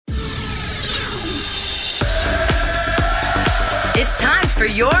for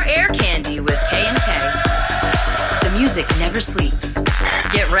your air candy with K&K. The music never sleeps.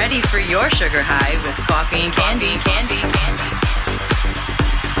 Get ready for your sugar high with coffee and candy.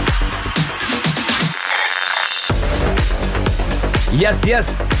 Yes.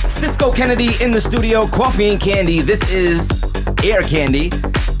 Cisco Kennedy in the studio, coffee and candy. This is Air Candy,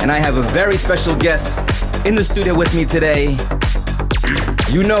 and I have a very special guest in the studio with me today.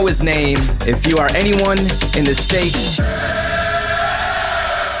 You know his name if you are anyone in the state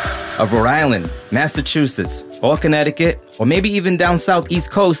of Rhode Island, Massachusetts, or Connecticut, or maybe even down south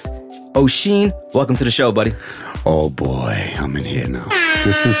East Coast. OSHEEN, welcome to the show, buddy. Oh boy, I'm in here now.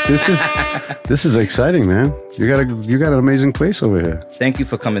 This is exciting, man. You got an amazing place over here. Thank you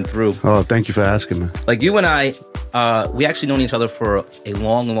for coming through. Oh, thank you for asking, man. Like you and I, we actually known each other for a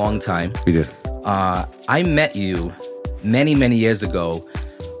long time. We did. I met you many years ago.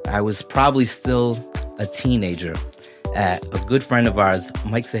 I was probably still a teenager at a good friend of ours,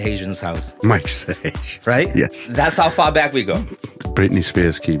 Mike Sahajian's house. Mike Sahajian. Right? Yes. That's how far back we go. Britney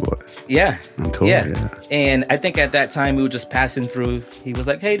Spears keyboards. Yeah. I'm told, yeah. And I think at that time we were just passing through. He was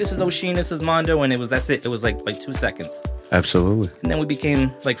like, hey, this is OSHEEN, this is Mondo. And that's it. It was like 2 seconds. Absolutely. And then we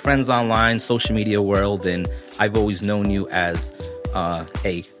became like friends online, social media world. And I've always known you as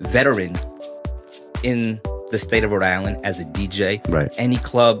a veteran in the state of Rhode Island as a DJ. Right. Any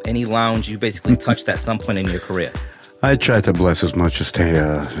club, any lounge, you basically touched at some point in your career. I tried to bless as much as the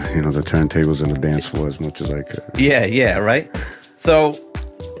turntables and the dance floor as much as I could. Yeah, right? So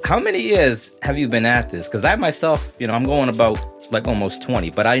how many years have you been at this? Because I myself, I'm going about like almost 20,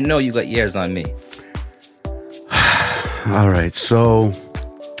 but I know you got years on me. All right, so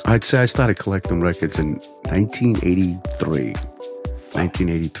I'd say I started collecting records in 1983.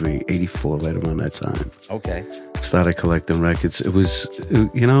 1983, 84, right around that time. Okay. Started collecting records. It was,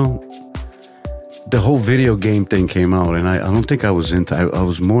 the whole video game thing came out, and I don't think I was into. I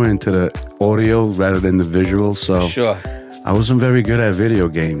was more into the audio rather than the visual. So sure. I wasn't very good at video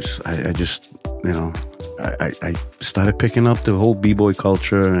games. I just, I started picking up the whole b-boy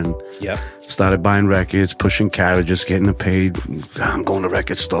culture and started buying records, pushing carriages, getting it paid. I'm going to the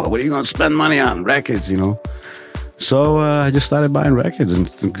record store. What are you going to spend money on? Records, So I just started buying records and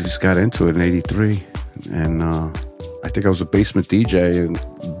just got into it in 83. And I think I was a basement DJ and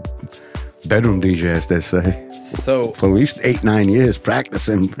bedroom DJ, as they say. So for at least 8-9 years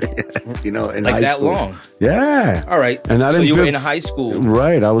practicing, in like high that school. long? Yeah. All right. And so you were in high school.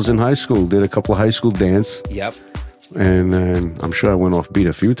 Right. I was in high school. Did a couple of high school dance. Yep. And then I'm sure I went off beat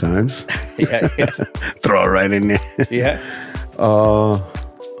a few times. Yeah. Throw it right in there. Yeah.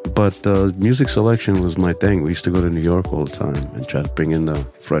 But music selection was my thing. We used to go to New York all the time and try to bring in the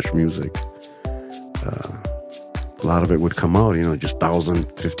fresh music. A lot of it would come out, just 1,000,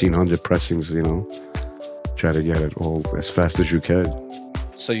 1,500 pressings, Try to get it all as fast as you could.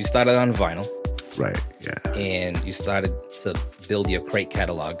 So you started on vinyl. Right, yeah. And you started to build your crate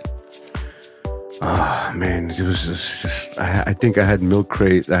catalog. Oh, man, it was just I think I had milk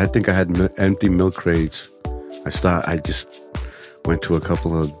crates. I think I had empty milk crates. I just went to a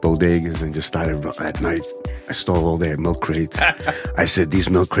couple of bodegas and just started at night. I stole all their milk crates. I said, these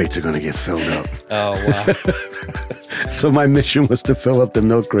milk crates are going to get filled up. Oh, wow. So my mission was to fill up the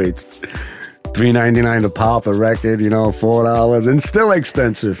milk crates. $3.99 to pop a record, $4, and still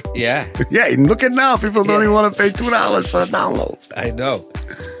expensive. Yeah. Yeah, look at now. People don't even want to pay $2 for a download. I know.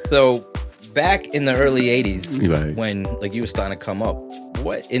 So back in the early 80s, right, when you were starting to come up,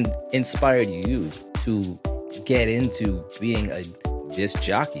 what inspired you to get into being a disc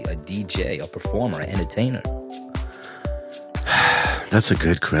jockey, a DJ, a performer, an entertainer? That's a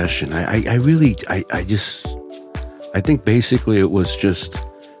good question. I think basically it was just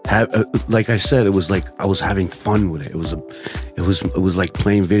like I said, it was like I was having fun with it. It was like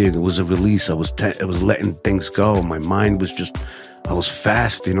playing video. It was a release. I was letting things go. My mind was just, I was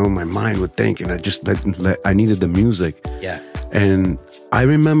fast. My mind would think, and I just I needed the music. Yeah. And I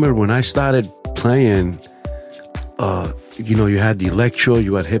remember when I started playing. You had the electro,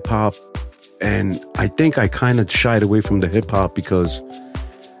 you had hip hop, and I think I kind of shied away from the hip hop because,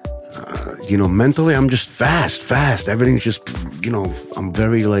 mentally I'm just fast. Everything's just, I'm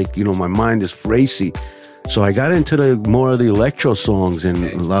very my mind is racy. So I got into more of the electro songs and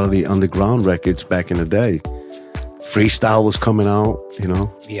a lot of the underground records back in the day. Freestyle was coming out,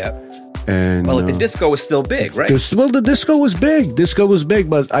 Yeah. And the disco was still big, right? The disco was big. Disco was big,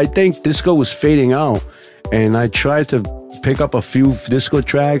 but I think disco was fading out. And I tried to pick up a few disco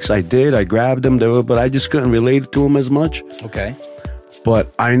tracks. I did. I grabbed them, but I just couldn't relate to them as much. Okay.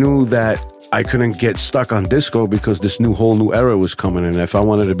 But I knew that I couldn't get stuck on disco because this whole new era was coming in. If I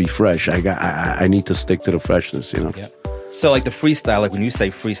wanted to be fresh, I need to stick to the freshness, Yeah. So like the freestyle, like when you say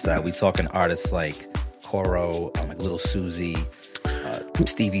freestyle, we talking artists like Coro, like Little Susie,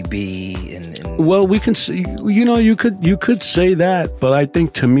 Stevie B, and well, we can see, you could say that, but I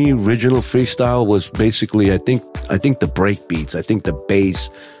think to me, original freestyle was basically, I think the break beats, I think the bass,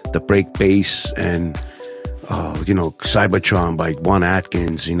 the break bass, and Cybertron by Juan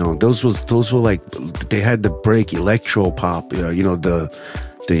Atkins, those were like, they had the break electro pop, the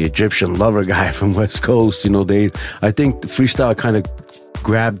Egyptian lover guy from West Coast, I think the freestyle kind of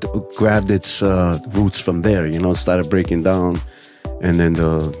grabbed its roots from there, started breaking down. And then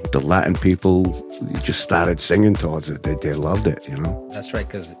the Latin people just started singing towards it. They loved it, That's right,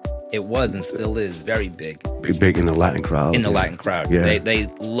 because it was and still is very big. Big in the Latin crowd. Latin crowd. Yeah. They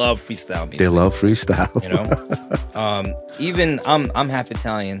love freestyle music. They love freestyle. Even I'm half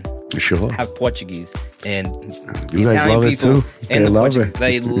Italian. Sure. Half Portuguese. And you the guys Italian love people it too? and they the love Portuguese, it.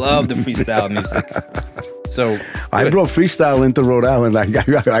 they love the freestyle music. So I brought freestyle into Rhode Island.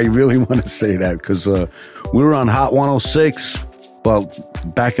 I really want to say that because we were on Hot 106. Well,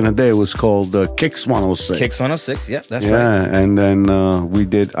 back in the day, it was called Kicks 106. Kicks 106, yeah, that's right. Yeah, and then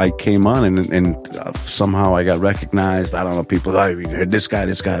I came on, and somehow I got recognized. I don't know, people, you heard this guy. I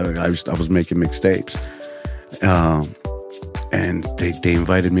was making mixtapes. And they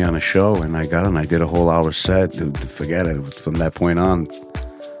invited me on a show, and I got on. I did a whole hour set. Forget it. From that point on,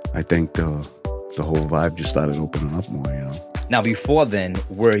 I think the whole vibe just started opening up more, Now, before then,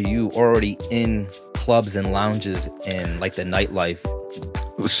 were you already in clubs and lounges and like the nightlife?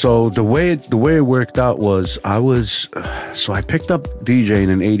 So the way it worked out was I picked up DJing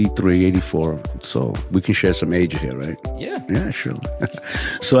in 83, 84. So we can share some age here, right? Yeah, sure.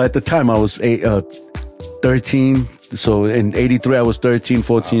 So at the time I was 13. So in 83 I was 13,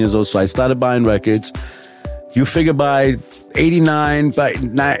 14 years old. So I started buying records. You figure by 89,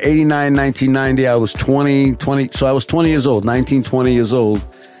 1990, I was 20. So I was 20 years old, 19, 20 years old.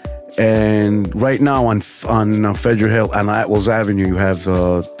 And right now on Federal Hill and Atwells Avenue, you have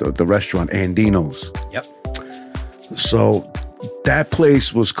the restaurant Andino's. Yep. So that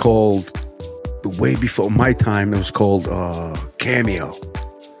place was called, way before my time, it was called Cameo.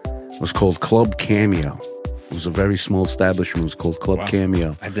 It was called Club Cameo. It was a very small establishment. It was called Club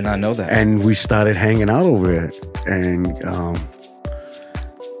Cameo. I did not know that. And we started hanging out over there. And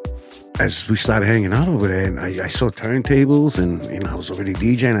as we started hanging out over there, and I saw turntables, and I was already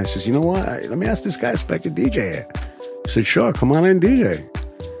DJing. I says, you know what? Let me ask this guy if I could DJ here. He said, sure, come on in, DJ.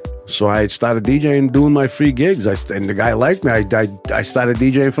 So I started DJing, doing my free gigs. And the guy liked me. I started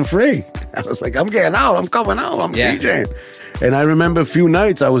DJing for free. I was like, I'm getting out. I'm coming out. I'm DJing. And I remember a few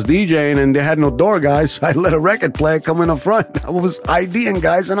nights I was DJing and they had no door guys. So I let a record player come in the front. I was IDing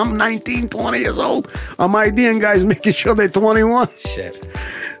guys, and I'm 19, 20 years old. I'm IDing guys, making sure they're 21. Shit.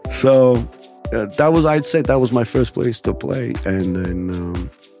 So I'd say that was my first place to play. And then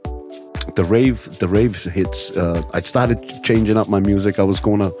the rave hits. I started changing up my music. I was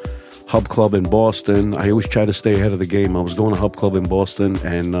going to Hub Club in Boston. I always try to stay ahead of the game. I was going to Hub Club in Boston,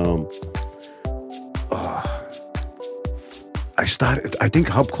 and I think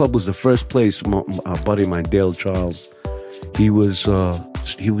Hub Club was the first place. A buddy of mine, Dale Charles, he was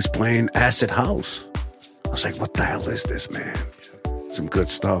playing acid house. I was like, what the hell is this, man? Some good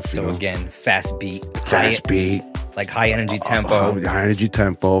stuff. So again, fast beat, like high energy tempo, high energy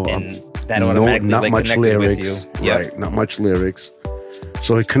tempo, and that automatically not much lyrics, with you. Yep. Right? Not much lyrics.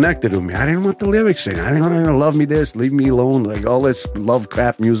 So it connected with me. I didn't want the lyrics in. I didn't want to love me this, leave me alone, like all this love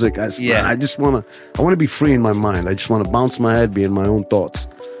crap music. I just want to be free in my mind. I just want to bounce my head, be in my own thoughts.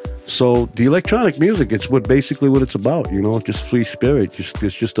 So the electronic music, it's basically what it's about, just free spirit.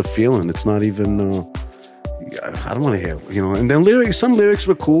 It's just a feeling. It's not even, I don't want to hear, and then some lyrics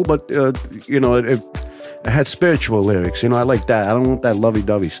were cool, but, it had spiritual lyrics. I like that. I don't want that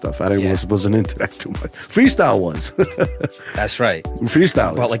lovey-dovey stuff. Wasn't into that too much. Freestyle was. That's right.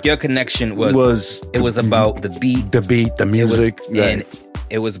 Freestyle. But like your connection was about the beat. The music. And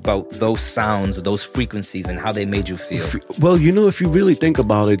it was about those sounds, those frequencies, and how they made you feel. Well, if you really think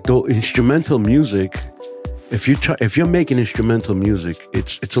about it, though, instrumental music, if you're making instrumental music,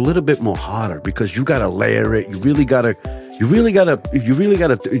 it's a little bit more harder because you gotta layer it.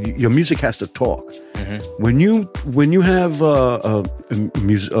 Your music has to talk. Mm-hmm. When you have a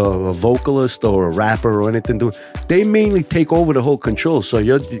vocalist or a rapper or anything, they mainly take over the whole control. So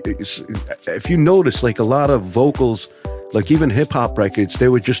if you notice, like a lot of vocals, like even hip hop records, they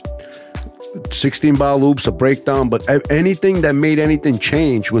were just 16 bar loops, a breakdown, but anything that made anything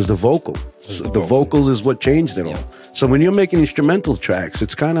change was the vocal. The vocals is what changed it all. So when you're making instrumental tracks,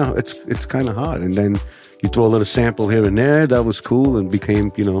 it's kind of hard. And then you throw a little sample here and there. That was cool and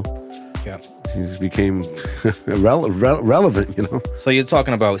became, It became relevant, you know. So you're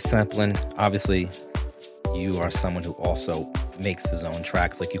talking about sampling. Obviously, you are someone who also makes his own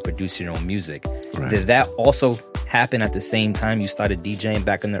tracks, like you produce your own music. Right. Did that also happen at the same time you started DJing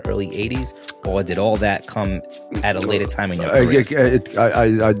back in the early 80s? Or did all that come at a later time in your career?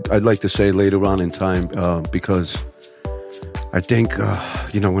 I'd like to say later on in time, because I think,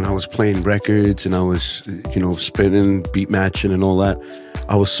 when I was playing records and I was, spinning, beat matching and all that,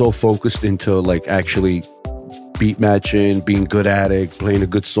 I was so focused into like actually beat matching, being good at it, playing the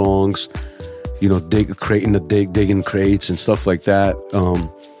good songs, digging crates and stuff like that.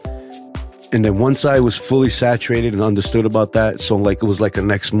 And then once I was fully saturated and understood about that, so like it was like a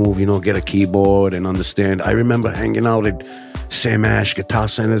next move, get a keyboard and understand. I remember hanging out at Sam Ash Guitar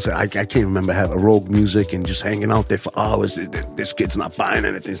Centers. I can't remember having Rogue Music and just hanging out there for hours. This kid's not buying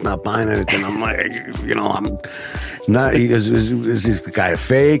anything. He's not buying anything. I'm like, I'm not. Is this guy a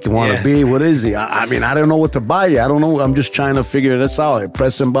fake? Want to be? What is he? I mean, I don't know what to buy yet. I don't know. I'm just trying to figure this out.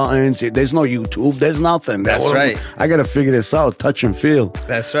 Pressing buttons. There's no YouTube. There's nothing. That's right. I got to figure this out. Touch and feel.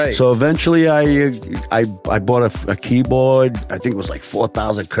 That's right. So eventually, I bought a keyboard. I think it was like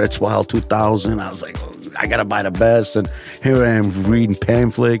 4,000 Kurzweil 2000. I was like, I gotta buy the best. And here I am reading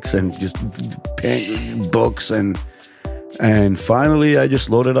pamphlets and just books and finally I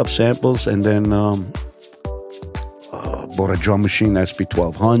just loaded up samples and then bought a drum machine, SP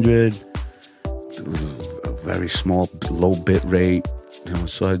 1200. It was a very small, low bit rate.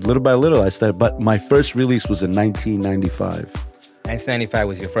 So little by little I started. But my first release was in 1995. 1995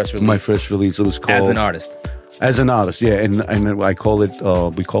 was your first release? My first release. It was called... As an artist? As an artist, yeah. And I call it,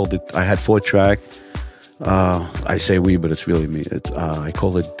 we called it, I had 4-track. I say we, but it's really me. I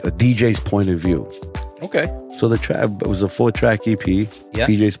call it a DJ's point of view. Okay. So the track was a 4-track EP,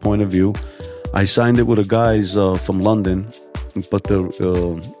 DJ's point of view. I signed it with the guys from London, but it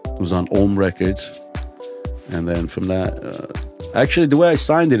was on Ohm Records. And then from that, actually the way I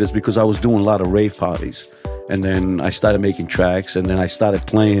signed it is because I was doing a lot of rave parties. And then I started making tracks, and then I started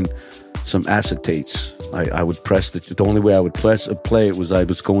playing some acetates. I would press the only way I would play it was I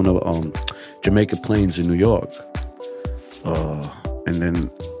was going to Jamaica Plains in New York, and then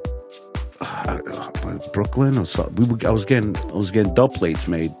Brooklyn or something. I was getting dub plates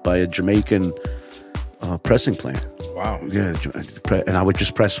made by a Jamaican pressing plant. Wow. Yeah, and I would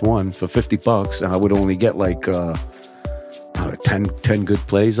just press one for $50, and I would only get like 10 good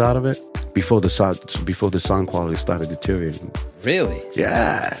plays out of it before the sound quality started deteriorating. Really?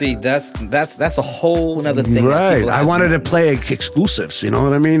 Yeah. See, that's a whole other thing. Right. I wanted to play exclusives. You know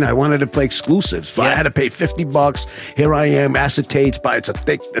what I mean? I wanted to play exclusives. Yeah. I had to pay $50. Here I am, acetates, but it's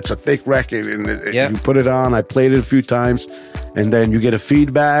a thick record, and you put it on. I played it a few times, and then you get a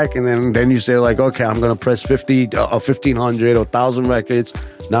feedback, and then you say like, okay, I'm gonna press 50 or 1,500 or 1,000 records.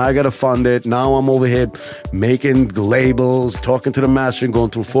 Now I gotta fund it. Now I'm over here making labels, talking to the master, and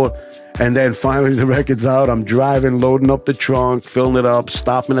going through 4. And then finally the record's out. I'm driving, loading up the trunk, filling it up,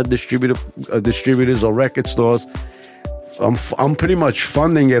 stopping at distributors or record stores. I'm pretty much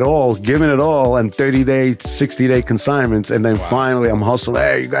funding it all, giving it all, and 30-day, 60-day consignments. And then finally I'm hustling.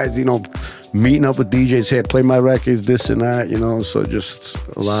 Hey, you guys, meeting up with DJs here, play my records, this and that, So just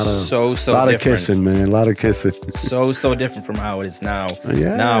a lot of lot of kissing, man. A lot of kissing. So different from how it is now.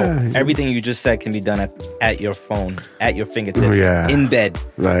 Yeah. Now everything you just said can be done at your phone, at your fingertips, in bed.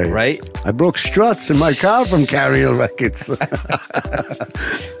 Right. I broke struts in my car from carrying records.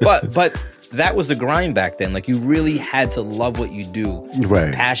 But that was a grind back then. Like you really had to love what you do.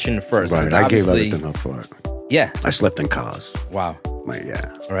 Right. Passion first. Right. I gave everything up for it. Yeah. I slept in cars. Wow.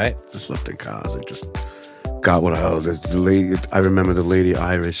 Yeah. All right. I slept in cars and just got what the lady. I remember the lady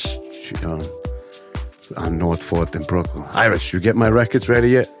Iris on North 4th in Brooklyn. Iris, you get my records ready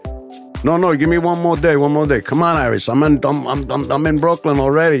yet? No, give me one more day. Come on, Iris. I'm in Brooklyn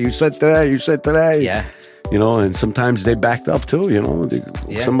already. You said today. Yeah. And sometimes they backed up too.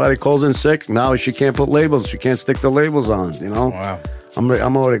 Somebody calls in sick. Now she can't put labels. She can't stick the labels on. Wow.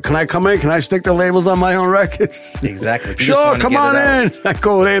 I'm already. Can I come in? Can I stick the labels on my own records? Exactly. Sure, come on in. I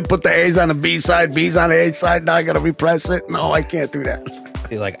go in, put the A's on the B side, B's on the A side. Now I gotta repress it. No, I can't do that.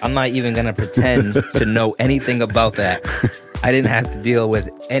 See, I'm not even gonna pretend to know anything about that. I didn't have to deal with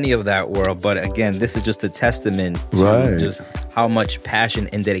any of that world. But again, this is just a testament to just how much passion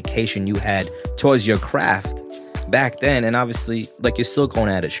and dedication you had towards your craft back then. And obviously, you're still going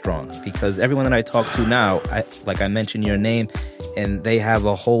at it strong, because everyone that I talk to now, I mentioned your name, and they have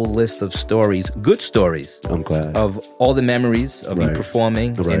a whole list of stories, good stories. I'm glad. Of all the memories of you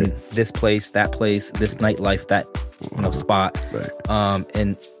performing in this place, this nightlife, that spot. Right.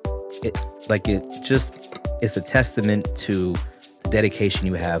 And it's a testament to the dedication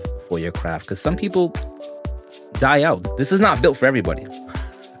you have for your craft. Because some people die out. This is not built for everybody.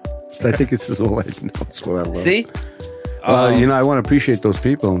 I think it's all I know. It's what I love. See? Well, I want to appreciate those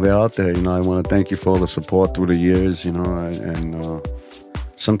people. They're out there. I want to thank you for all the support through the years, and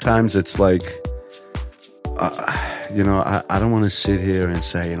sometimes it's like, I don't want to sit here and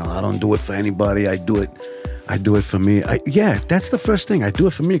say, I don't do it for anybody. I do it for me. That's the first thing. I do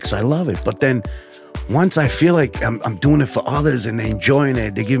it for me because I love it. But then once I feel like I'm doing it for others and they're enjoying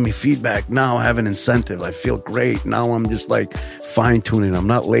it, they give me feedback. Now I have an incentive. I feel great. Now I'm just like fine tuning. I'm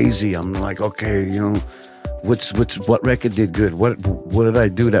not lazy. I'm like, okay, what record did good? What did I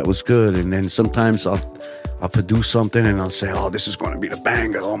do that was good? And then sometimes I'll produce something and I'll say, oh, this is going to be the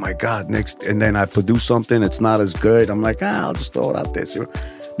banger. Oh my God, next. And then I produce something, it's not as good. I'm like, I'll just throw it out there. So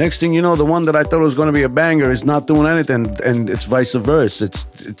next thing you know, the one that I thought was going to be a banger is not doing anything, and it's vice versa.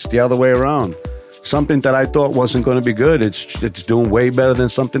 It's the other way around. Something that I thought wasn't going to be good, it's doing way better than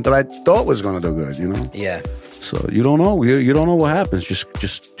something that I thought was going to do good. Yeah. So you don't know. You don't know what happens.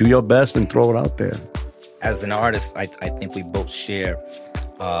 Just do your best and throw it out there. As an artist, I think we both share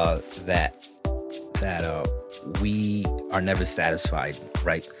that we are never satisfied,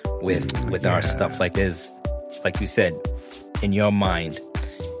 right, with our stuff. Like you said, in your mind,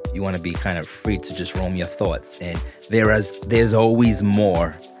 you want to be kind of free to just roam your thoughts, and there's always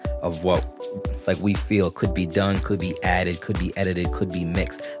more of what we feel could be done, could be added, could be edited, could be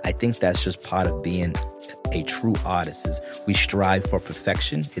mixed. I think that's just part of being a true artist. Is we strive for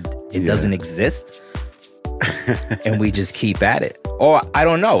perfection. It doesn't exist. And we just keep at it. Or I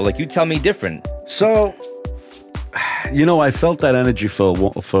don't know, you tell me different. So, I felt that energy for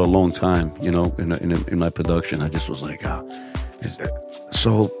a long time, in my production. I just was like,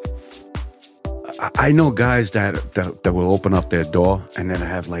 so I know guys that will open up their door and then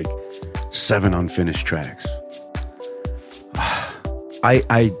have 7 unfinished tracks.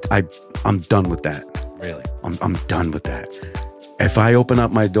 I'm done with that. Really? I'm done with that. If I open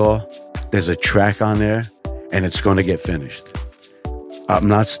up my door, there's a track on there and it's going to get finished. I'm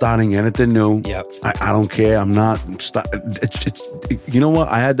not starting anything new. Yep. I don't care. I'm not. You know what?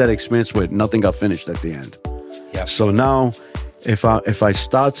 I had that experience where nothing got finished at the end. Yep. So now, if I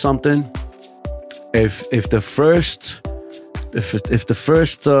start something, if the first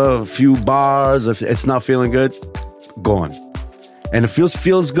few bars, if it's not feeling good, gone. And if it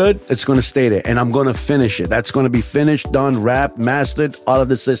feels good, it's going to stay there. And I'm going to finish it. That's going to be finished, done, wrapped, mastered, out of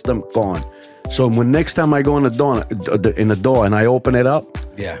the system, gone. So when next time I go in the door and I open it up,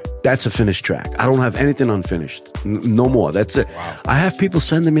 that's a finished track. I don't have anything unfinished. No more. That's it. Wow. I have people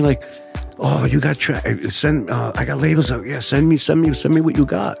sending me oh, you got track? I got labels out. Yeah, send me what you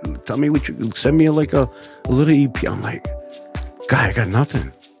got. Tell me what you send me a little EP. I'm like, guy, I got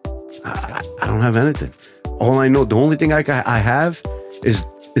nothing. I don't have anything. All I know, the only thing I have is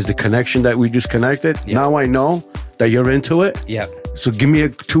the connection that we just connected. Yep. Now I know that you're into it. Yeah. So give me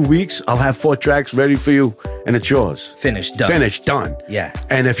 2 weeks. I'll have 4 tracks ready for you, and it's yours. Finished, done. Yeah.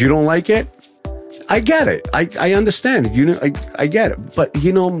 And if you don't like it, I get it. I understand. I get it. But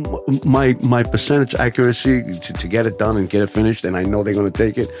my percentage accuracy to get it done and get it finished, and I know they're going to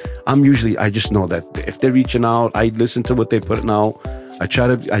take it. I just know that if they're reaching out, I listen to what they're putting out. I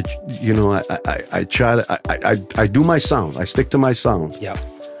do my sound. I stick to my sound. Yeah.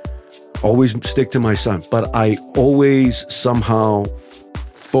 Always stick to my sound. But I always somehow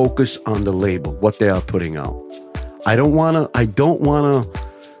focus on the label, what they are putting out. I don't want to.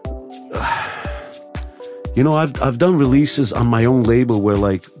 I've done releases on my own label where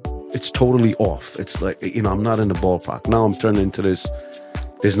it's totally off. It's I'm not in the ballpark. Now I'm turning into this.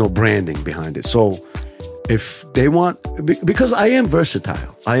 There's no branding behind it. So if they want, because I am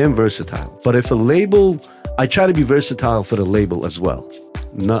versatile. But if a label, I try to be versatile for the label as well.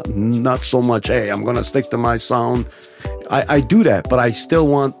 Not so much, hey, I'm going to stick to my sound. I do that, but I still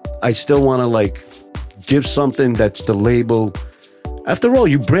want to give something that's the label. After all,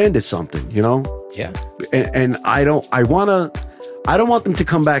 you branded something, Yeah. And I don't want them to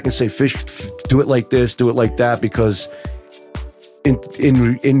come back and say, Fish, do it like this, do it like that, because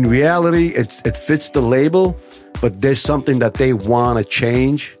in reality, it fits the label, but there's something that they want to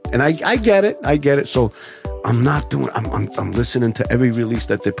change, and I get it. So I'm not doing. I'm listening to every release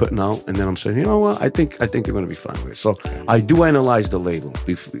that they're putting out, and then I'm saying, you know what? I think they're going to be fine with it. So I do analyze the label.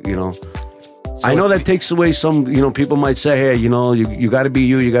 So I know that takes away some. People might say, hey, you got to be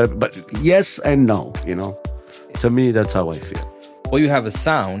you. You got to, but yes and no. To me, that's how I feel. Well, you have a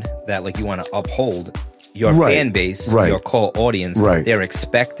sound that you want to uphold your fan base, your core audience. Right. They're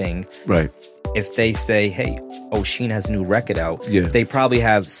expecting. Right. If they say, hey, OSHEEN has a new record out, they probably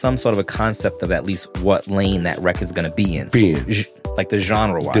have some sort of a concept of at least what lane that record's going to be in. Like the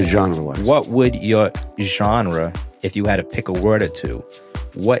genre-wise. The genre-wise. What would your genre, if you had to pick a word or two,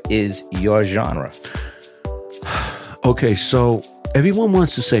 what is your genre? Okay, so everyone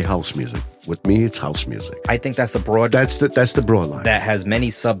wants to say house music. With me, it's house music. I think that's the broad. That's the broad line. That has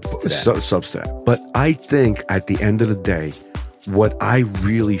many subs to that. Subs to that. But I think at the end of the day, what I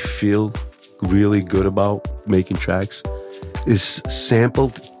really feel really good about making tracks is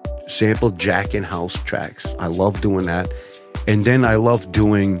sampled jack and house tracks. I love doing that. And then I love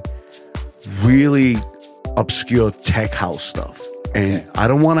doing really obscure tech house stuff. And I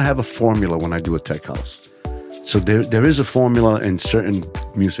don't want to have a formula when I do a tech house. So there is a formula in certain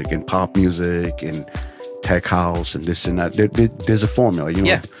music, in pop music, in tech house, and this and that. There's a formula, you know.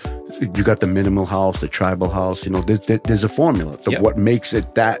 Yeah. You got the minimal house, the tribal house. You know, there's a formula. What makes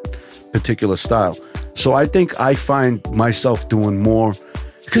it that particular style. So I think I find myself doing more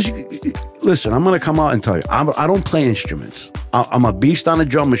because listen, I'm gonna come out and tell you, I don't play instruments. I'm a beast on a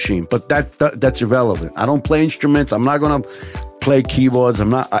drum machine, but that's irrelevant. I don't play instruments. I'm not gonna play keyboards.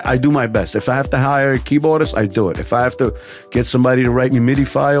 I do my best. If I have to hire a keyboardist, I do it. If I have to get somebody to write me MIDI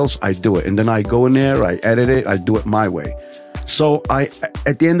files, I do it. And then I go in there, I edit it, I do it my way. So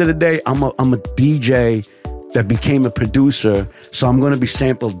at the end of the day, I'm a DJ that became a producer. So I'm going to be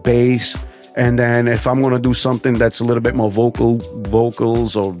sampled bass. And then if I'm going to do something that's a little bit more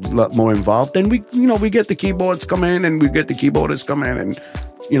vocals or a lot more involved, then we get the keyboards come in and we get the keyboardists come in and,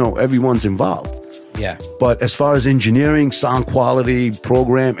 everyone's involved. Yeah. But as far as engineering, sound quality,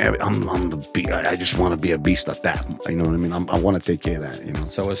 program, I just want to be a beast at that. You know what I mean? I want to take care of that,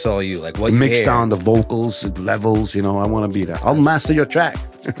 So it's all you. Like what mix down the vocals, levels, I want to be that. I'll master your track.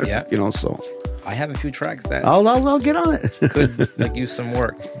 Yeah. So I have a few tracks that I'll get on it. could use some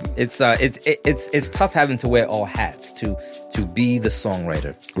work. It's tough having to wear all hats to be the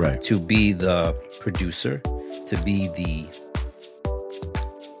songwriter, right? To be the producer, to be the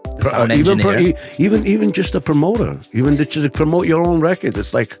sound engineer, even just a promoter, even to promote your own record.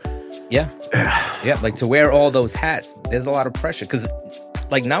 It's like, yeah, like to wear all those hats. There's a lot of pressure because,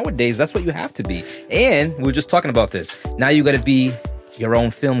 like nowadays, that's what you have to be. And we were just talking about this. Now you got to be your own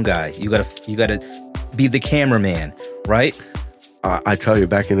film guy. You gotta be the cameraman, right? I tell you,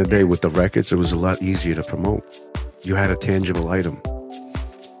 back in the day with the records, it was a lot easier to promote. You had a tangible item.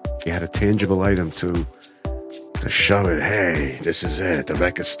 You had a tangible item to shove it. Hey, this is it. The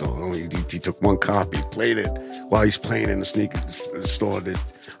record store. He took one copy, played it while he's playing in the sneaker store.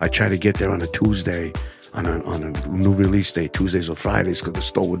 I try to get there on a Tuesday, on a new release day, Tuesdays or Fridays, because the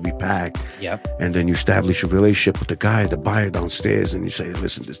store would be packed. Yep. And then you establish a relationship with the guy, the buyer downstairs, and you say,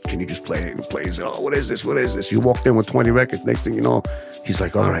 listen, can you just play it? And he plays it. Oh, what is this? What is this? You walked in with 20 records. Next thing you know, he's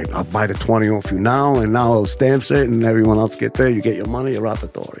like, all right, I'll buy the 20 off you now, and now I'll stamp it, and everyone else get there. You get your money, you're out the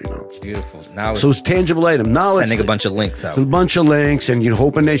door, Beautiful. Now so it's tangible item. Now sending it's a bunch of links out. A bunch of links, and you're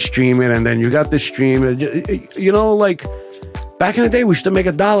hoping they stream it, and then you got the stream. Like back in the day, we used to make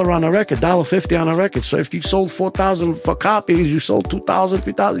 $1 on a record, $1.50 on a record. So if you sold 4,000 for copies, you sold 2,000,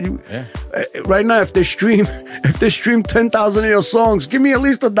 3,000. Right now, if they stream 10,000 of your songs, give me at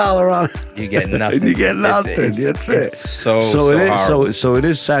least $1 on it. You get nothing. You get nothing. That's it. It's so it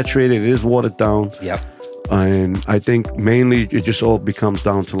is saturated. It is watered down. Yep. And I think mainly it just all becomes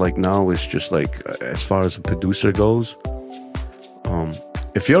down to like now it's just like as far as a producer goes.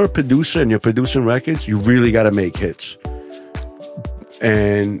 If you're a producer and you're producing records, you really got to make hits.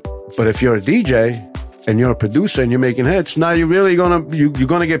 But if you're a DJ and you're a producer and you're making hits, now you're really you're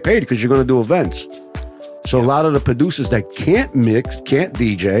gonna get paid because you're gonna do events. So a lot of the producers that can't mix, can't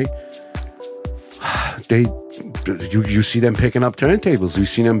DJ, you see them picking up turntables. You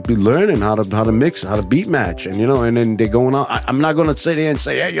see them learning how to mix, how to beat match, and and then they're going out. I'm not gonna sit there and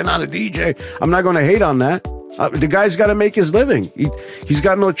say, hey, you're not a DJ. I'm not gonna hate on that. The guy's got to make his living. He's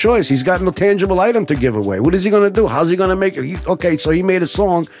got no choice. He's got no tangible item to give away. What is he going to do? How's he going to make it? So he made a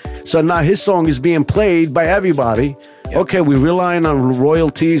song. So now his song is being played by everybody. Yep. Okay, we're relying on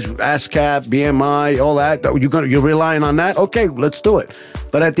royalties, ASCAP, BMI, all that. You're relying on that? Okay, let's do it.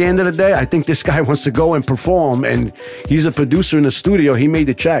 But at the end of the day, I think this guy wants to go and perform, and he's a producer in the studio. He made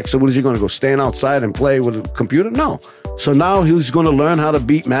the check. So what is he going to go stand outside and play with a computer? No. So now he's going to learn how to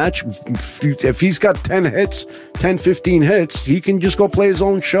beat match. If he's got 10 hits, 10, 15 hits, he can just go play his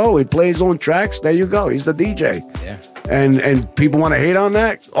own show. He'd play his own tracks. There you go. He's the DJ. Yeah. And people want to hate on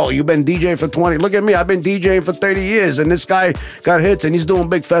that? Oh, you've been DJing for 20. Look at me. I've been DJing for 30 years, and this guy got hits, and he's doing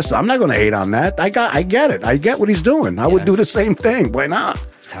big festivals. I'm not going to hate on that. I get it. I get what he's doing. I would do the same thing. Why not?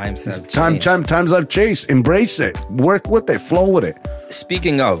 Times have changed. Times I've chased. Embrace it. Work with it. Flow with it.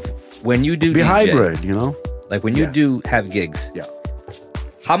 Speaking of, when you do be DJ, hybrid, like when you do have gigs, yeah.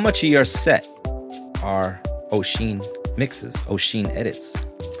 How much of your set are OSHEEN mixes, OSHEEN edits?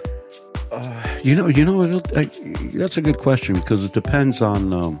 That's a good question because it depends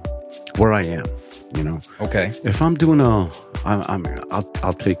on where I am. Okay. If I'm doing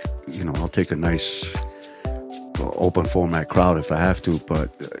I'll take a nice open format crowd if I have to, but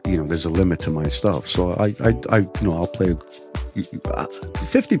there's a limit to my stuff. So I'll play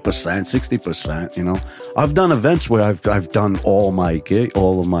 50%, 60%. I've done events where I've done all of my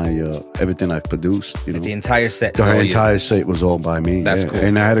everything I've produced. The entire set. The entire set was all by me. That's cool.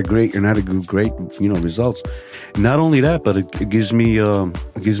 And I had great results. Not only that, but it gives me a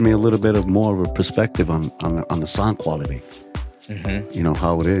little bit more of a perspective on the sound quality. Mm-hmm.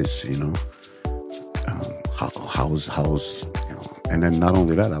 How it is. How's and then not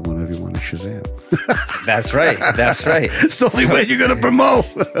only that, I want everyone to Shazam. That's right. It's the only way you're going to promote.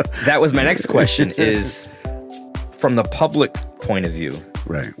 That was my next question is, from the public point of view,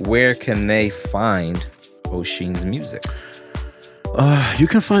 right? Where can they find OSHEEN's music? You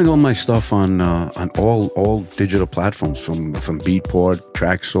can find all my stuff on all digital platforms, from Beatport,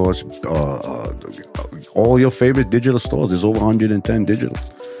 TrackSource, all your favorite digital stores. There's over 110 digital.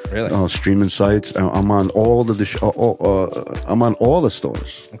 Really? Streaming sites. I'm on all the I'm on all the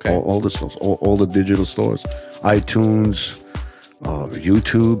stores. Okay. All the stores. All the digital stores. iTunes,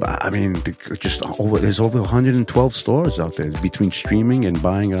 YouTube. I mean, there's over 112 stores out there between streaming and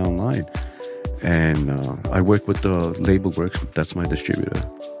buying it online. And I work with the label Works. That's my distributor.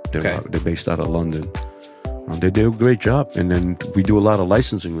 They're based out of London. They do a great job, and then we do a lot of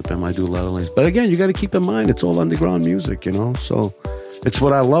licensing with them. I do a lot of licensing. But again, you got to keep in mind, it's all underground music, So it's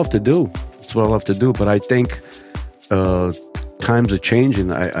what I love to do. But I think times are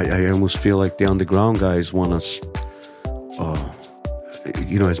changing. I almost feel like the underground guys want us,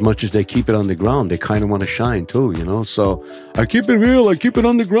 as much as they keep it underground, they kind of want to shine too, So I keep it real, I keep it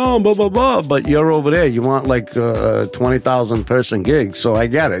underground, blah, blah, blah. But you're over there, you want like a 20,000 person gig. So I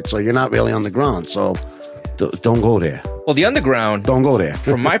get it. So you're not really underground. So don't go there. Well, the underground, don't go there.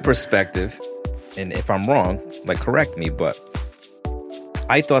 From my perspective, and if I'm wrong, correct me, but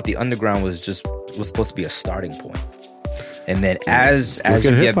I thought the underground was supposed to be a starting point. And then as you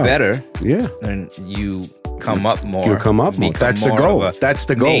get better, and you come up more. You come up more. That's the goal. That's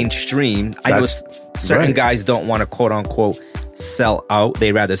the goal. Mainstream. I know certain guys don't want to quote unquote sell out.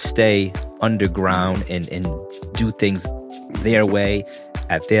 They rather stay underground and do things their way,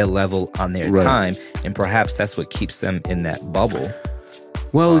 at their level, on their time. And perhaps that's what keeps them in that bubble.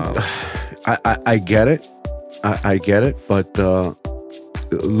 Well, I get it. I get it. But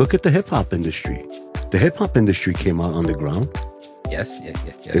look at the hip hop industry. The hip hop industry came out underground. Yes,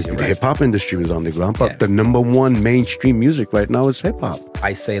 the hip hop industry was underground, but the number one mainstream music right now is hip hop.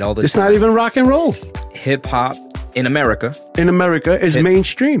 I say it all the time. It's not even rock and roll. Hip hop in America. Is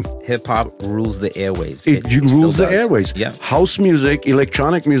mainstream. Hip hop rules the airwaves. It rules the airwaves. Yeah. House music,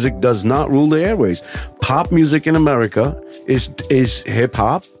 electronic music does not rule the airwaves. Pop music in America is hip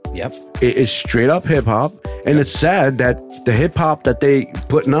hop. Yep. It is straight up hip hop, and it's sad that the hip hop that they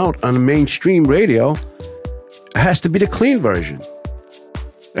putting out on the mainstream radio has to be the clean version.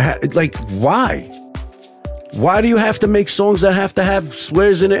 Like, why? Why do you have to make songs that have to have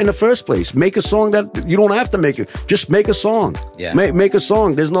swears in it in the first place? Make a song that you don't have to make it. Just make a song. Yeah. Make a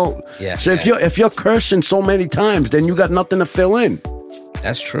song. There's no. Yeah. So if you're cursing so many times, then you got nothing to fill in.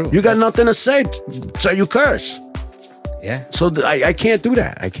 That's true. You got nothing to say, so you curse. Yeah. So I can't do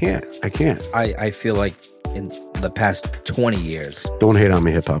that. I can't. I feel like in the past 20 years. Don't hate on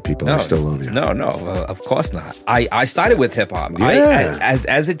me, hip hop people. I still love you. No, of course not. I started with hip hop. Yeah.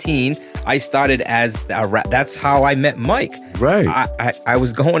 As a teen, I started as a rap. That's how I met Mike. Right. I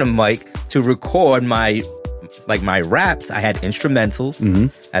was going to Mike to record my raps. I had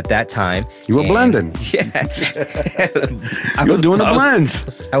instrumentals at that time. You were blending. Yeah. You were doing the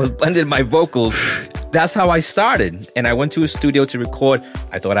blends. I was blending my vocals. That's how I started. And I went to a studio to record.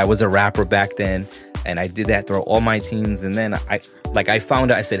 I thought I was a rapper back then. And I did that through all my teens. And then I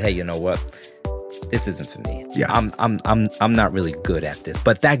found out, I said, hey, you know what? This isn't for me. Yeah. I'm not really good at this.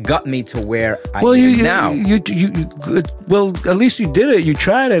 But that got me to where I am now. Well, at least you did it. You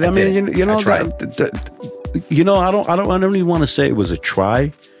tried it. I tried. I don't really want to say it was a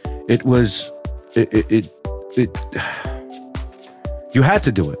try. It was you had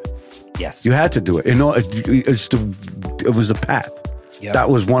to do it. Yes. You had to do it. It was the path. Yep. That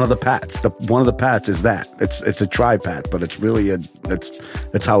was one of the paths. One of the paths is that. It's a try path, but it's really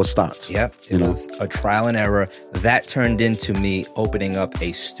that's how it starts. Yep. It was a trial and error. That turned into me opening up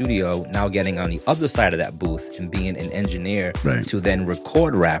a studio, now getting on the other side of that booth and being an engineer to then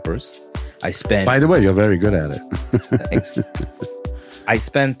record rappers. By the way, you're very good at it. Thanks. I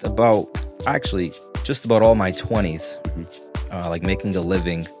spent about, actually, just about all my 20s, like making a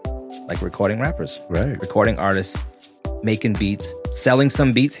living, like recording rappers, right? Recording artists, making beats, selling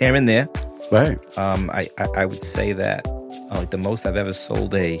some beats here and there, right? I would say that like the most I've ever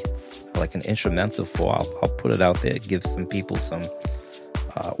sold like an instrumental for, I'll put it out there, give some people some.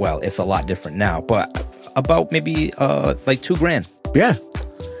 Well, it's a lot different now, but about maybe like $2,000. Yeah,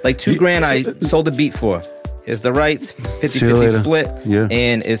 like $2,000 I sold a beat for. It's the rights, 50-50 split,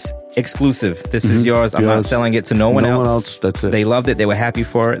 and it's exclusive. This is yours. I'm not selling it to no one else. That's it. They loved it. They were happy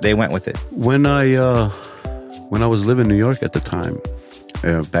for it. They went with it. When I was living in New York at the time,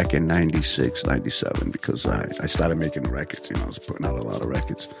 back in 96, 97, because I started making records. I was putting out a lot of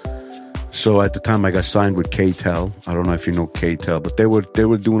records. So at the time, I got signed with K-Tel. I don't know if you know K-Tel, but they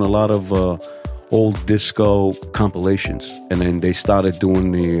were doing a lot of old disco compilations, and then they started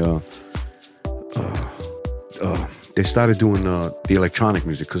doing the electronic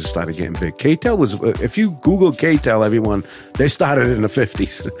music because it started getting big. K-Tel was, if you Google K-Tel, everyone, they started in the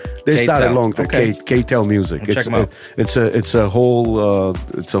 50s. They K-Tel. started long time. K-Tel Music. Check them out. It's a whole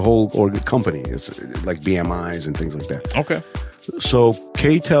company. It's like BMIs and things like that. Okay. So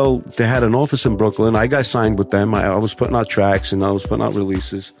K-Tel, they had an office in Brooklyn. I got signed with them. I was putting out tracks and I was putting out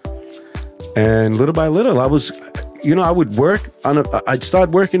releases. And little by little, I would work I'd start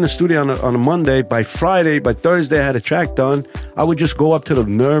working in the studio on a Monday. By Friday, by Thursday, I had a track done. I would just go up to the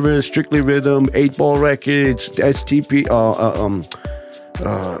Nervous, Strictly Rhythm, 8-Ball Records, STP,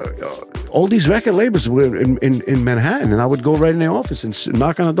 all these record labels were in Manhattan, and I would go right in the office and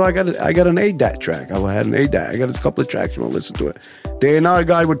knock on the door. I got an ADAT track. I had an ADAT. I got a couple of tracks. You want to listen to it? Day and hour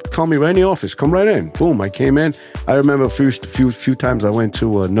guy would call me right in the office. Come right in. Boom. I came in. I remember a few times I went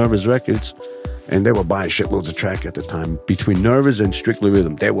to Nervous Records, and they were buying shitloads of track at the time. Between Nervous and Strictly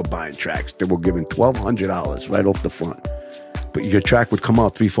Rhythm, they were buying tracks. They were giving $1,200 right off the front. But your track would come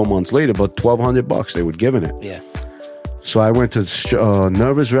out 3-4 months later, but $1,200 they were giving it. Yeah. So I went to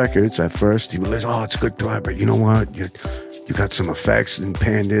Nervous Records at first. He would listen, it's good to have, but you know what? You got some effects and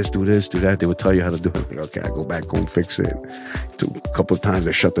pan this, do that. They would tell you how to do it. Like, okay, I go back home, fix it. A couple of times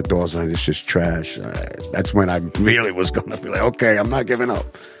they shut the doors on, it's just trash. That's when I really was going to be like, okay, I'm not giving up.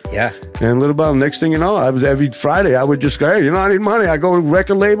 Yeah. And little by next thing you know, every Friday I would just go, hey, I need money. I go to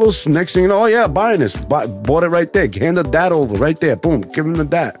record labels. Next thing you know, buying this. Bought it right there. Handed that over right there. Boom, give him the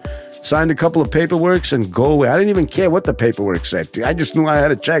dat. Signed a couple of paperworks and go away. I didn't even care what the paperwork said. I just knew I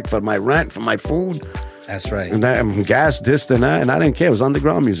had a check for my rent, for my food. That's right. And gas, this, and that. And I didn't care. It was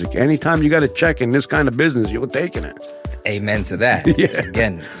underground music. Anytime you got a check in this kind of business, you were taking it. Amen to that. Yeah.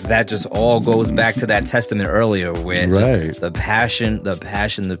 Again, that just all goes back to that testament earlier where just the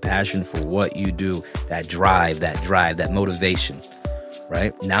passion for what you do, that drive, that motivation.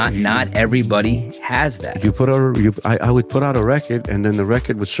 Right? Not everybody has that. I would put out a record, and then the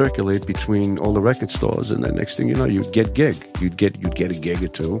record would circulate between all the record stores, and then next thing you know, you'd get gig. You'd get a gig or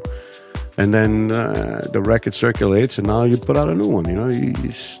two, and then the record circulates, and now you put out a new one.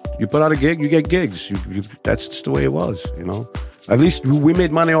 You put out a gig, you get gigs. That's just the way it was. At least we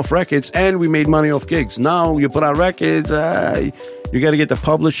made money off records, and we made money off gigs. Now you put out records, you got to get the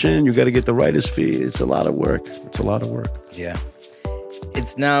publishing, you got to get the writer's fee. It's a lot of work. Yeah.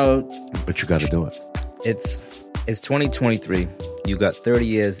 It's now, but you got to do it. It's 2023. You got 30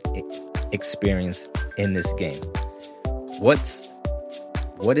 years experience in this game. What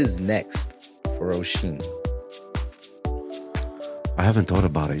is next for OSHEEN? I haven't thought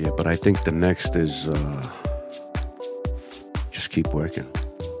about it yet, but I think the next is just keep working.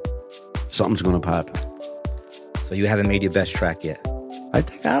 Something's gonna happen. So you haven't made your best track yet? I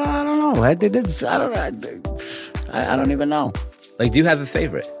don't know. I don't even know. Like, do you have a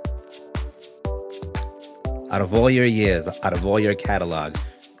favorite? Out of all your years, out of all your catalogs,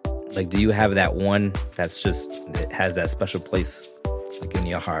 like, do you have that one that's just, it has that special place, like, in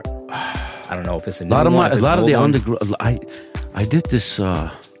your heart? I don't know if it's a new one. A lot of the underground. I did this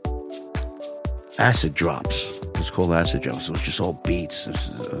acid drops. It's called acid drops. It was just all beats.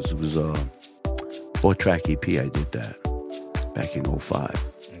 It was a 4-track EP. I did that back in 2005.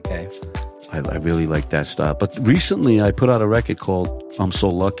 Okay. I really like that style. But recently, I put out a record called I'm So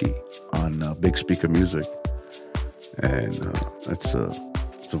Lucky on Big Speaker Music. And it's a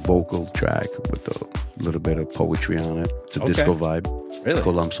vocal track with a little bit of poetry on it. It's a disco vibe. Really? It's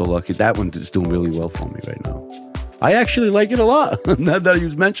called I'm So Lucky. That one is doing really well for me right now. I actually like it a lot. Now that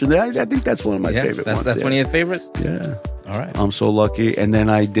you've mentioned it, I think that's one of my favorite ones. That's one of your favorites? Yeah. All right. I'm So Lucky. And then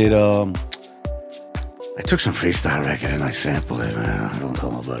I did... I took some freestyle record and I sampled it. I don't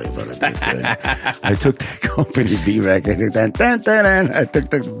tell nobody, but I did good. I took that Company B record and then I took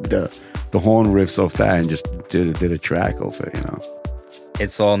the horn riffs off that and just did a track off it,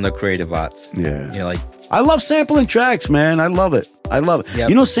 It's all in the creative arts. Yeah. You're like, I love sampling tracks, man. I love it. Yep.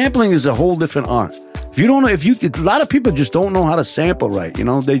 You know, sampling is a whole different art. If you don't know, a lot of people just don't know how to sample right. You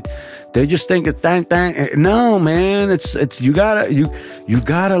know, they just think it's dang. No, man, it's you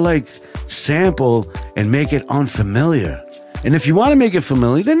gotta like sample and make it unfamiliar. And if you want to make it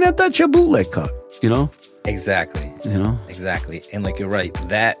familiar, then that's your bootleg cut. You know. Exactly. You know. Exactly. And like you're right,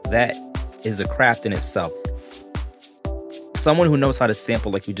 that is a craft in itself. Someone who knows how to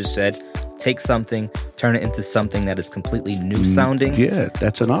sample, like you just said, take something, turn it into something that is completely new sounding. Yeah,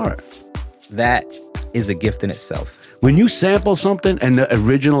 that's an art. That is a gift in itself. When you sample something and the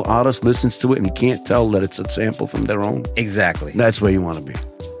original artist listens to it and you can't tell that it's a sample from their own. Exactly. That's where you want to be.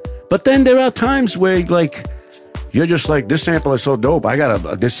 But then there are times where like you're just like, this sample is so dope.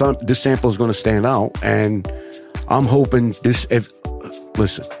 This sample is going to stand out, and I'm hoping this. If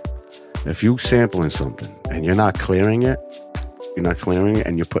you sampling something and you're not clearing it,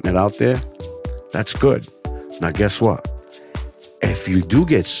 and you're putting it out there, that's good. Now, guess what? If you do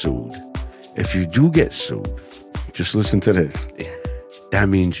get sued, just listen to this. Yeah. That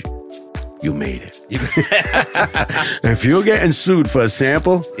means you made it. If you're getting sued for a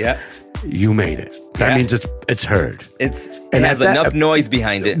sample, you made it. That means it's heard. It has enough noise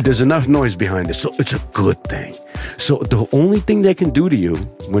behind it. There's enough noise behind it, so it's a good thing. So the only thing they can do to you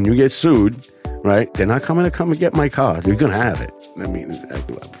when you get sued, right? They're not coming to come and get my car. You're gonna have it. I mean, I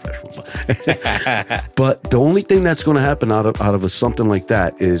do have a professional, but the only thing that's going to happen out of something like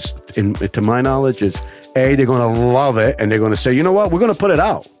that is, to my knowledge, is they're going to love it and they're going to say, you know what, we're going to put it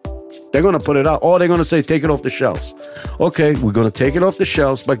out. They're going to put it out, or they're going to say, take it off the shelves. Okay, we're going to take it off the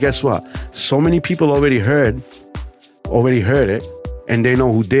shelves, but guess what? So many people already heard it, and they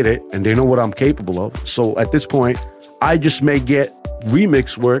know who did it, and they know what I'm capable of. So at this point, I just may get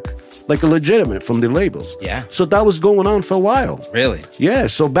remix work like a legitimate from the labels. Yeah. So that was going on for a while. Really? Yeah.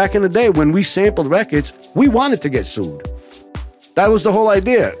 So back in the day when we sampled records, we wanted to get sued. That was the whole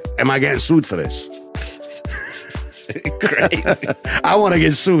idea. Am I getting sued for this? Crazy. I want to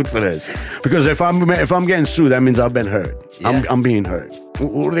get sued for this because if I'm getting sued, that means I've been heard. Yeah. I'm being heard.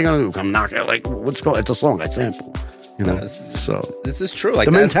 What are they gonna do? Come knock it? Like, what's called? It's a song I sample. You know. So this is true. Like,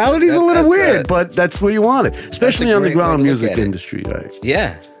 the mentality's a little weird, but that's where you want it, especially underground music industry, right?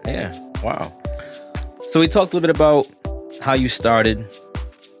 Yeah. Wow. So we talked a little bit about how you started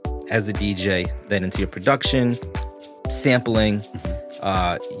as a DJ, then into your production, sampling.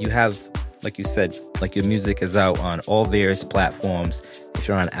 You have, like you said, like your music is out on all various platforms. If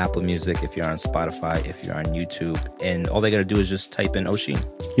you're on Apple Music, if you're on Spotify, if you're on YouTube, and all they gotta do is just type in OSHEEN.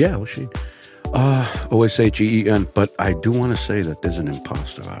 Yeah, OSHEEN. OSHEEN. But I do want to say that there's an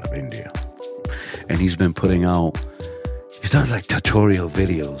imposter out of India, and he's been putting out. He's done like tutorial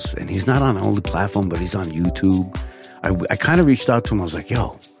videos, and he's not on all the platform, but he's on YouTube. I kind of reached out to him. I was like,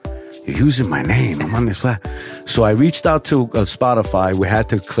 yo, you're using my name. I'm on this platform. So I reached out to Spotify. We had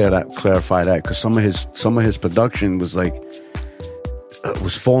to clarify that because some of his production was like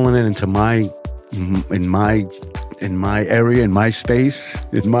was falling into my area, in my space,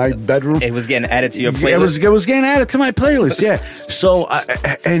 in my bedroom. It was getting added to your playlist. It was getting added to my playlist. Yeah. So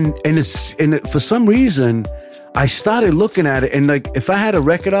for some reason, I started looking at it, and like if I had a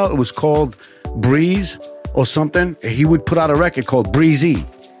record out, it was called Breeze or something. He would put out a record called Breezy.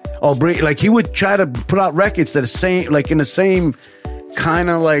 Like he would try to put out records that are same, like in the same kind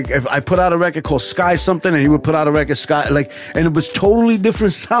of like, if I put out a record called Sky something, and he would put out a record Sky, like, and it was totally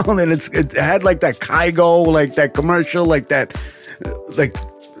different sound, and it had like that Kygo, like that commercial, like that, like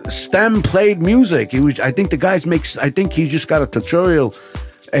stem played music. I think he just got a tutorial,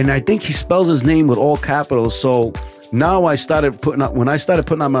 and I think he spells his name with all capitals. So now when I started putting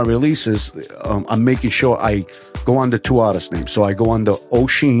out my releases, I'm making sure I go under two artist names. So I go under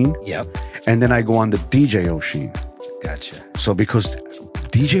OSHEEN. Yep. And then I go under DJ OSHEEN. Gotcha. So because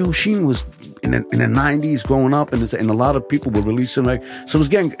DJ OSHEEN was in the 90s growing up, and a lot of people were releasing, like, so it was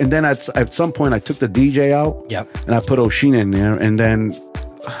getting, and then at some point I took the DJ out. Yep. And I put OSHEEN in there, and then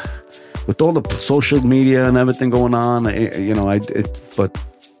with all the social media and everything going on, but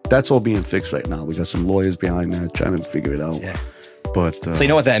that's all being fixed right now. We got some lawyers behind that trying to figure it out. Yeah. But so you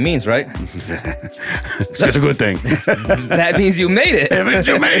know what that means, right? That's a good thing. That means you made it. It means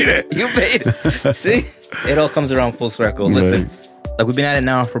you made it. You made it. See? It all comes around full circle. Listen, like we've been at it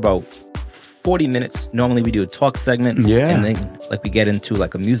now for about 40 minutes. Normally we do a talk segment. Yeah. And then like we get into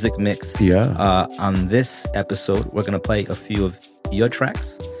like a music mix. Yeah. On this episode, we're going to play a few of your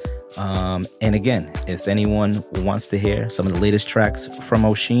tracks. And again, if anyone wants to hear some of the latest tracks from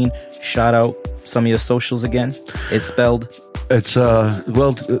OSHEEN, shout out some of your socials again. It's spelled It's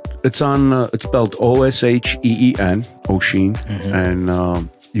it's on. It's spelled OSHEEN, OSHEEN, and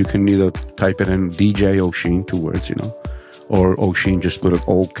you can either type it in DJ OSHEEN, 2 words, or OSHEEN, just put an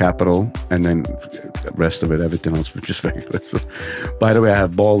O capital, and then the rest of it, everything else, was just regular. So, by the way, I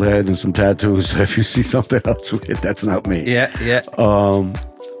have bald head and some tattoos. So if you see something else with it, that's not me. Yeah.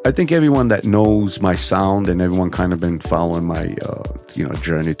 I think everyone that knows my sound and everyone kind of been following my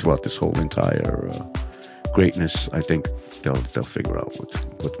journey throughout this whole entire greatness, I think they'll figure out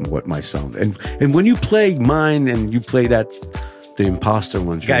what my sound and when you play mine and you play that the imposter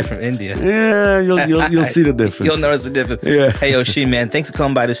ones, guy from India, you'll see the difference. You'll notice the difference. Yeah. Hey, OSHEEN, man, thanks for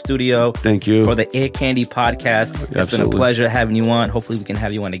coming by the studio. Thank you for the Air Candy podcast. It's been a pleasure having you on. Hopefully we can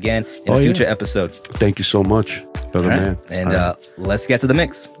have you on again in a future episode. Thank you so much, brother, man. And let's get to the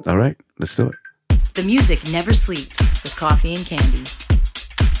mix. All right, let's do it. The music never sleeps with Coffee and Candy.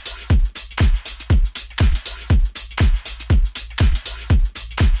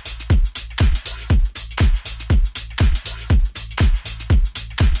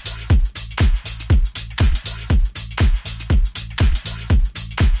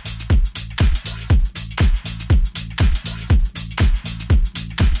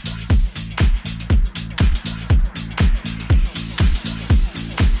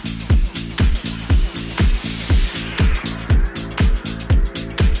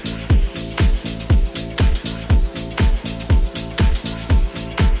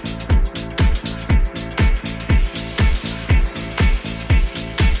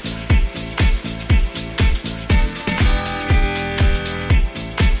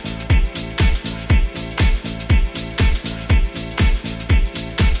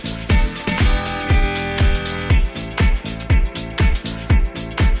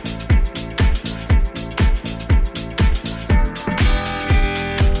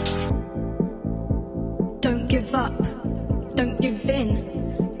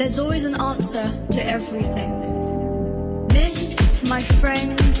 There's always an answer to everything. This, my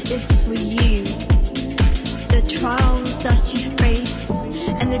friend, is for you. The trials that you face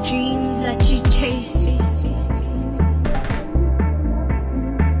and the dreams that you chase.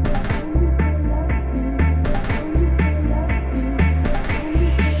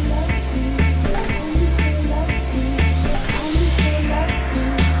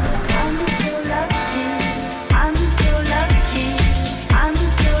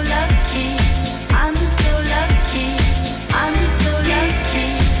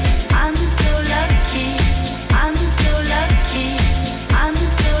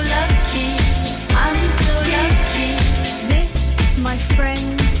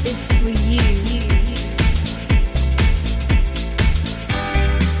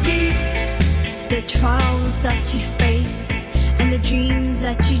 That you face and the dreams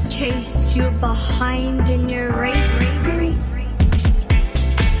that you chase, you're behind in your race.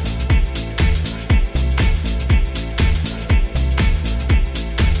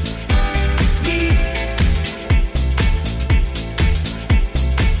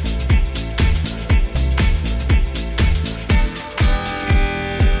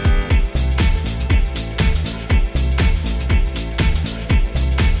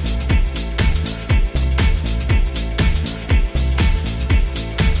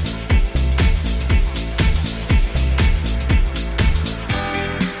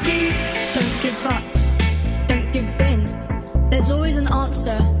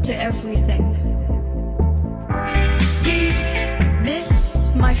 To everything.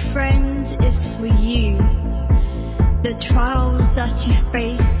 This, my friend, is for you. The trials that you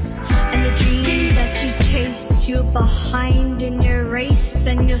face and the dreams that you chase, you're behind in your race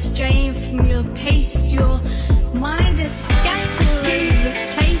and you're straying from your pace. Your mind is scattered all over the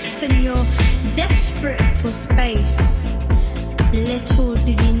place and you're desperate for space. Little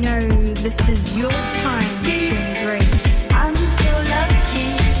did you know this is your time to embrace. I'm so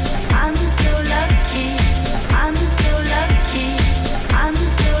lucky. I'm so lucky. I'm so lucky. I'm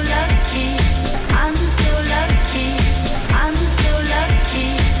so lucky. I'm so lucky. I'm so lucky.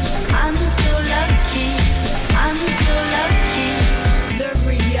 I'm so lucky. I'm so lucky. The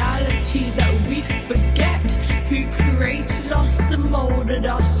reality that we forget, who created us and molded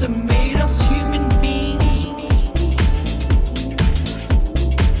us and made us human beings.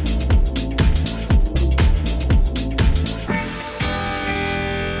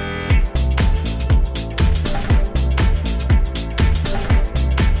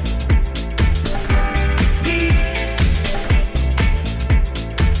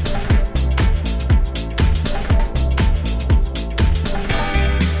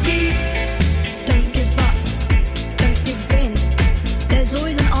 There's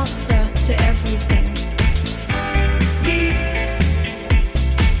always an answer to everything.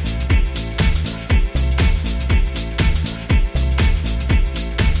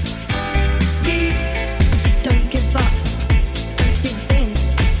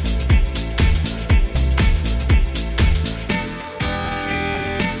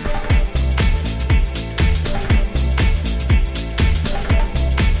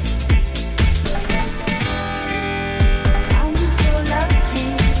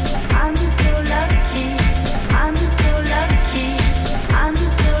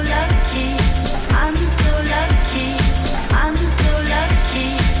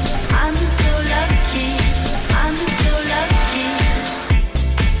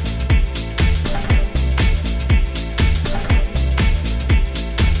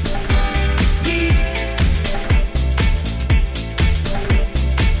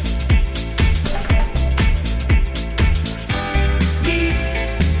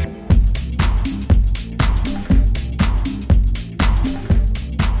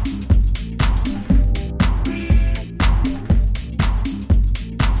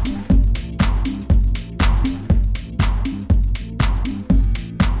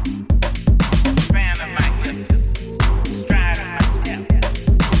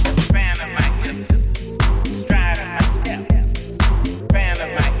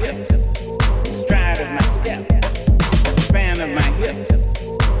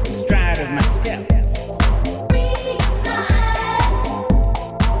 of my step.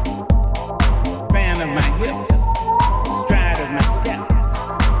 Fan of my hips, stride of my step.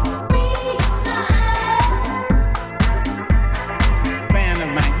 Fan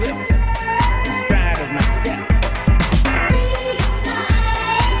of my hips, stride of my step.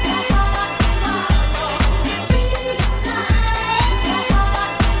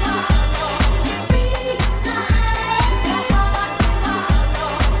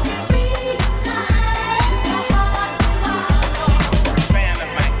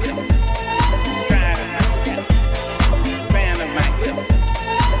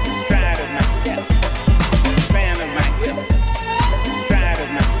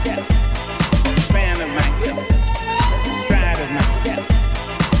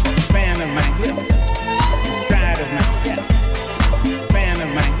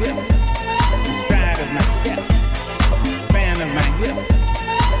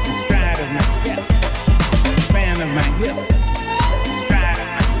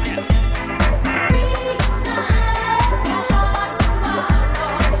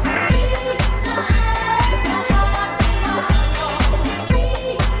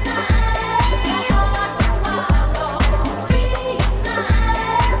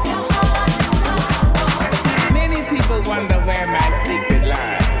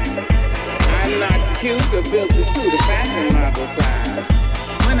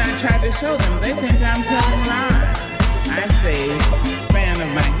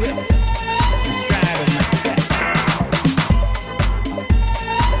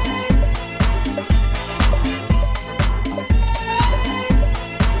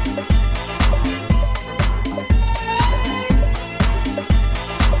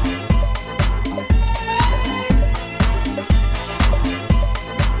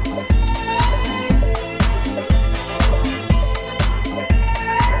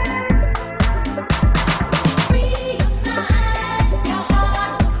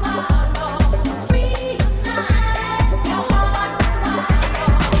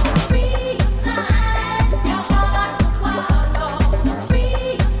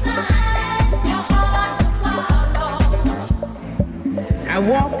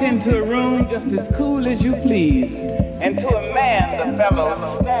 Into a room just as cool as you please, and to a man the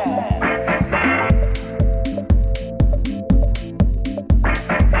fellows stand.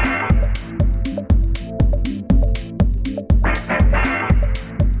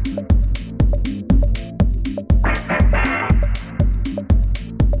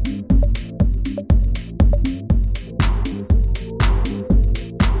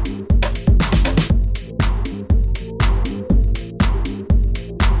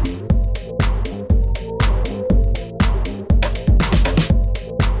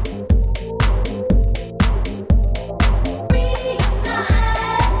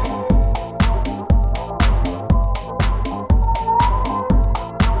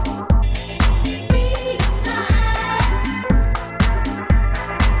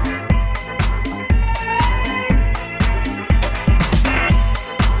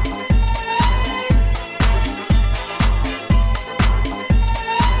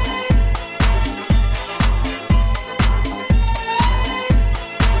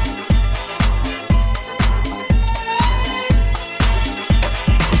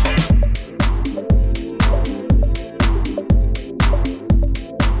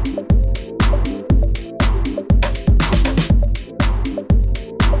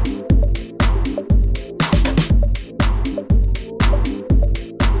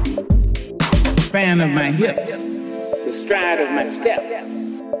 Fan of my hips, the stride of my step.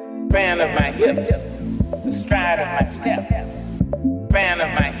 Fan of my hips, the stride of my step. Fan of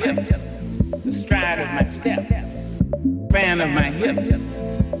my hips, the stride of my step. Fan of my hips,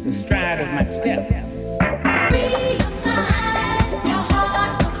 the stride of my step.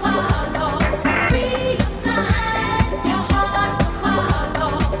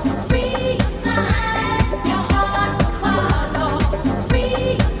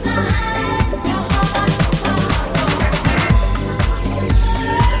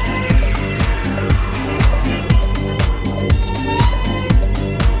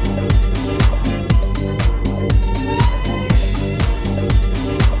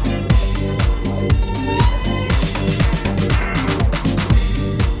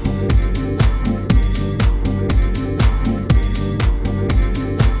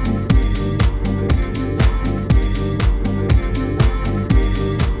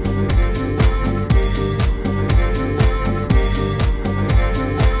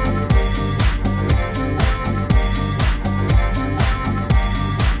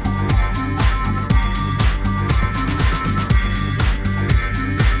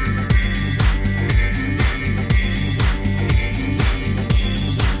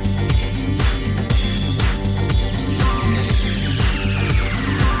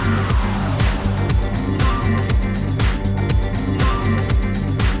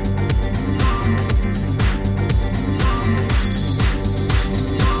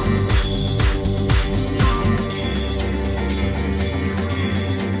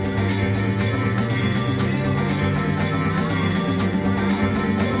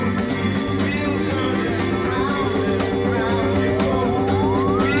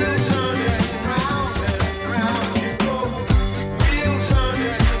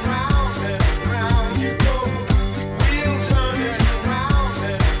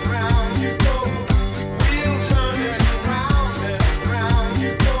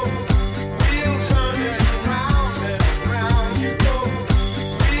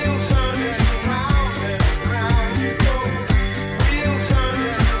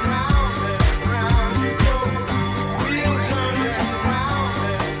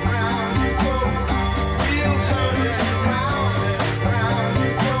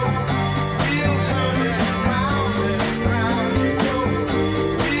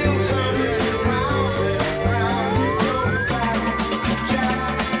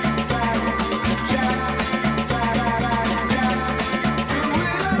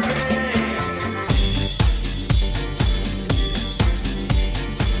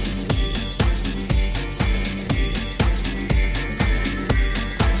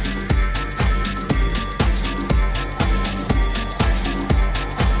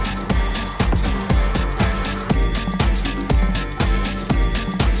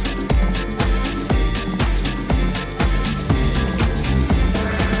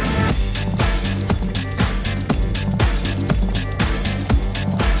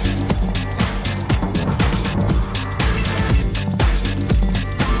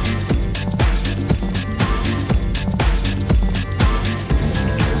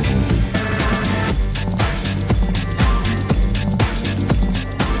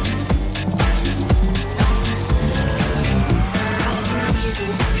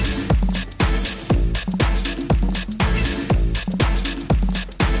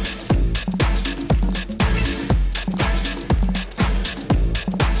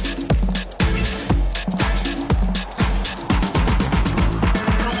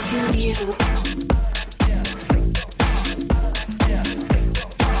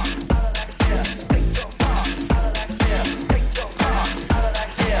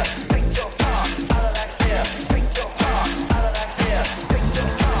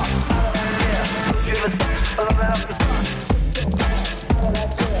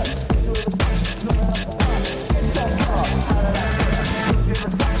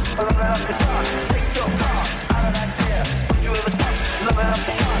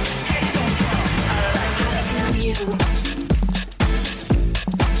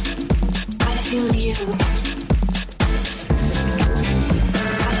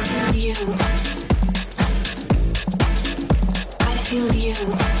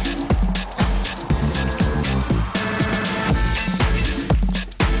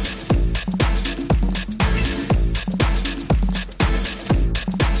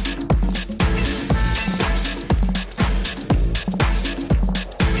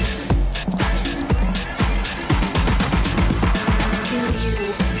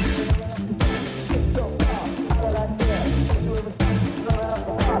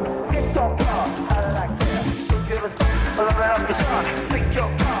 Think your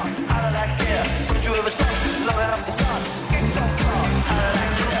car.